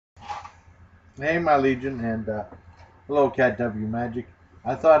Hey, my Legion, and hello, catWmagick.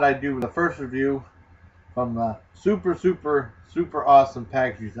 I thought I'd do the first review from the super awesome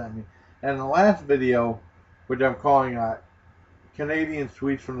package you sent me. And the last video, which I'm calling Canadian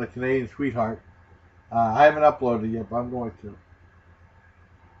Sweets from the Canadian Sweetheart, I haven't uploaded yet, but I'm going to.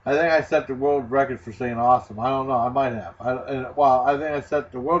 I think I set the world record for saying awesome. I don't know, I might have. I think I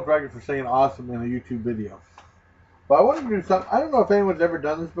set the world record for saying awesome in a YouTube video. But I want to do something. I don't know if anyone's ever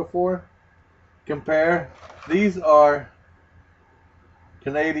done this before. Compare. These are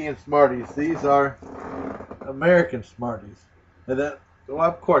Canadian Smarties. These are American Smarties. And then, well,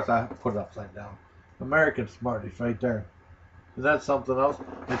 of course I put it upside down. American Smarties right there. Is that something else?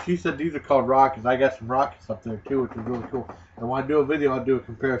 And she said these are called rockets. I got some rockets up there too, which is really cool. And when I do a video, I'll do a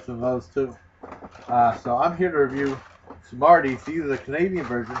comparison of those too. So I'm here to review Smarties. These are the Canadian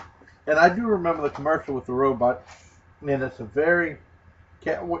version. And I do remember the commercial with the robot. And it's a very...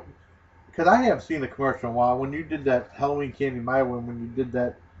 Because I haven't seen the commercial in a while. When you did that Halloween Candy My Way, when you did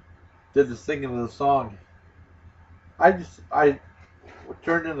the singing of the song, I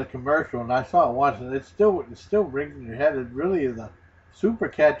turned in the commercial and I saw it once, and it still rings in your head. It really is a super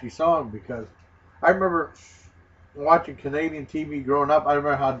catchy song, because I remember watching Canadian TV growing up. I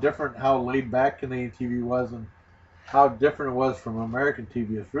remember how laid back Canadian TV was, and how different it was from American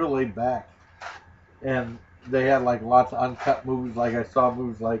TV. It's real laid back, and they had like lots of uncut movies. Like I saw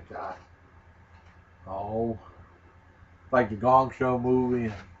movies like like the Gong Show movie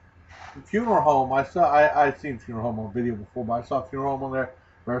and Funeral Home. I'd seen Funeral Home on video before, but I saw Funeral Home on there.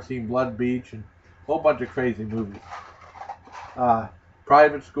 I've seen Blood Beach and a whole bunch of crazy movies.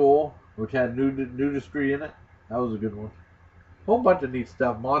 Private School, which had nudistry in it. That was a good one. A whole bunch of neat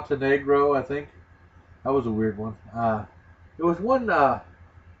stuff. Montenegro, I think. That was a weird one. There was one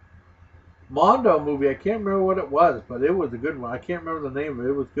Mondo movie. I can't remember what it was, but it was a good one. I can't remember the name of it.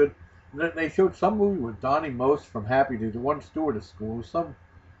 It was good. And then they showed some movie with Donnie Most from Happy Days. The one stewardess school. It was some,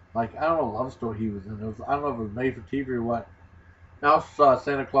 like, I don't know, love story he was in. I don't know if it was made for TV or what. I also saw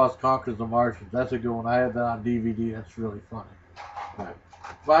Santa Claus Conquers the Martians. That's a good one. I had that on DVD. That's really funny. Right.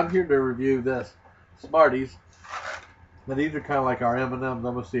 But I'm here to review this Smarties. And these are kind of like our M&Ms. I'm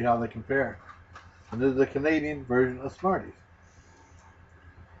going to see how they compare. And this is the Canadian version of Smarties.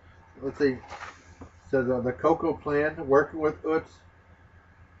 Let's see. It says the Cocoa Plan, working with UTS.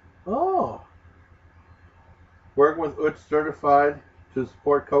 Oh. Working with UTS certified to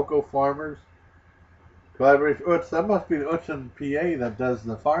support cocoa farmers. Collaboration. UTS, that must be the UTS in PA that does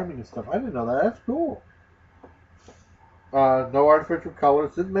the farming and stuff. I didn't know that. That's cool. No artificial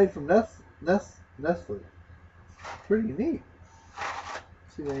colors. It's made from Nestle. Pretty neat.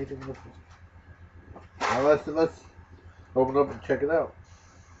 Let's see anything else. Now let's open it up and check it out.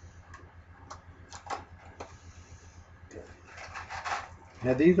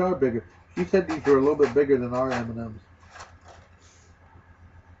 Now these are bigger. She said these were a little bit bigger than our M&Ms.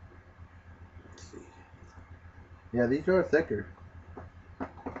 Let's see. Yeah, these are thicker. The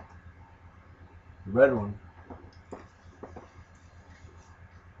red one.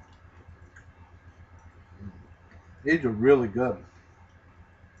 These are really good.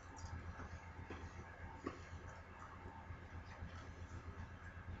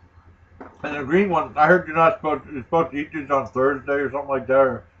 And the green one, I heard you're supposed to eat these on Thursday or something like that,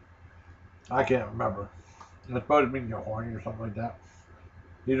 or I can't remember. It's supposed to mean you're horny or something like that.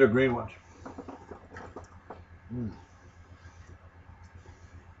 These are green ones.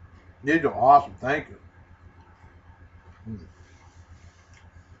 These are awesome, thank you.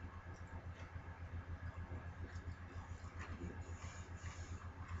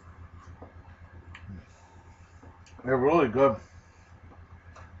 They're really good.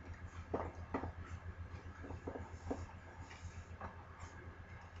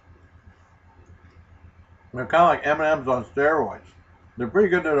 They're kind of like M&Ms on steroids. They're pretty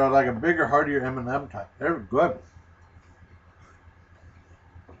good. They're like a bigger, heartier M&M type. They're good.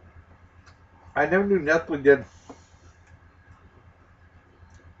 I never knew Nestle did.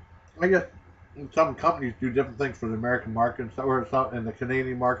 I guess some companies do different things for the American market or some in the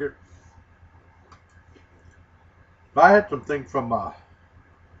Canadian market. But I had some things from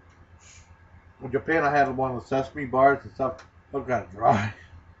Japan. I had one of the sesame bars and stuff. Look kind of dry.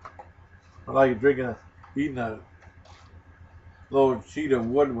 I like eating a little sheet of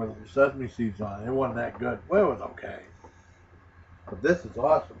wood with sesame seeds on it. It wasn't that good. Well, it was okay. But this is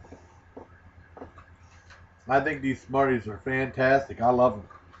awesome. I think these Smarties are fantastic. I love them.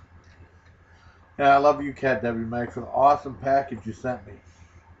 And I love you, catWmagick, for the awesome package you sent me.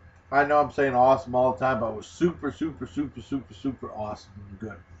 I know I'm saying awesome all the time, but it was super awesome and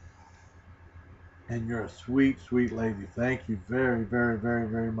good. And you're a sweet lady. Thank you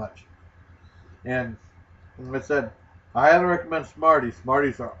very much. And like I said, I highly recommend Smarties.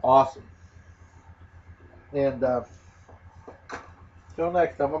 Smarties are awesome. And till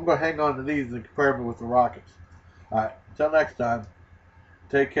next time, I'm going to hang on to these and compare them with the Rockets. Alright, till next time,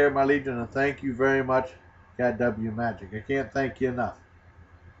 take care, my Legion, and thank you very much, catWmagick. I can't thank you enough.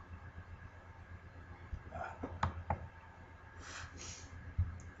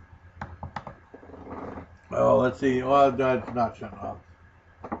 Oh, let's see. Well, it's not shutting off.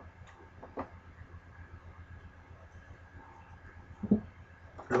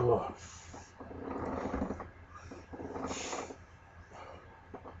 Ugh.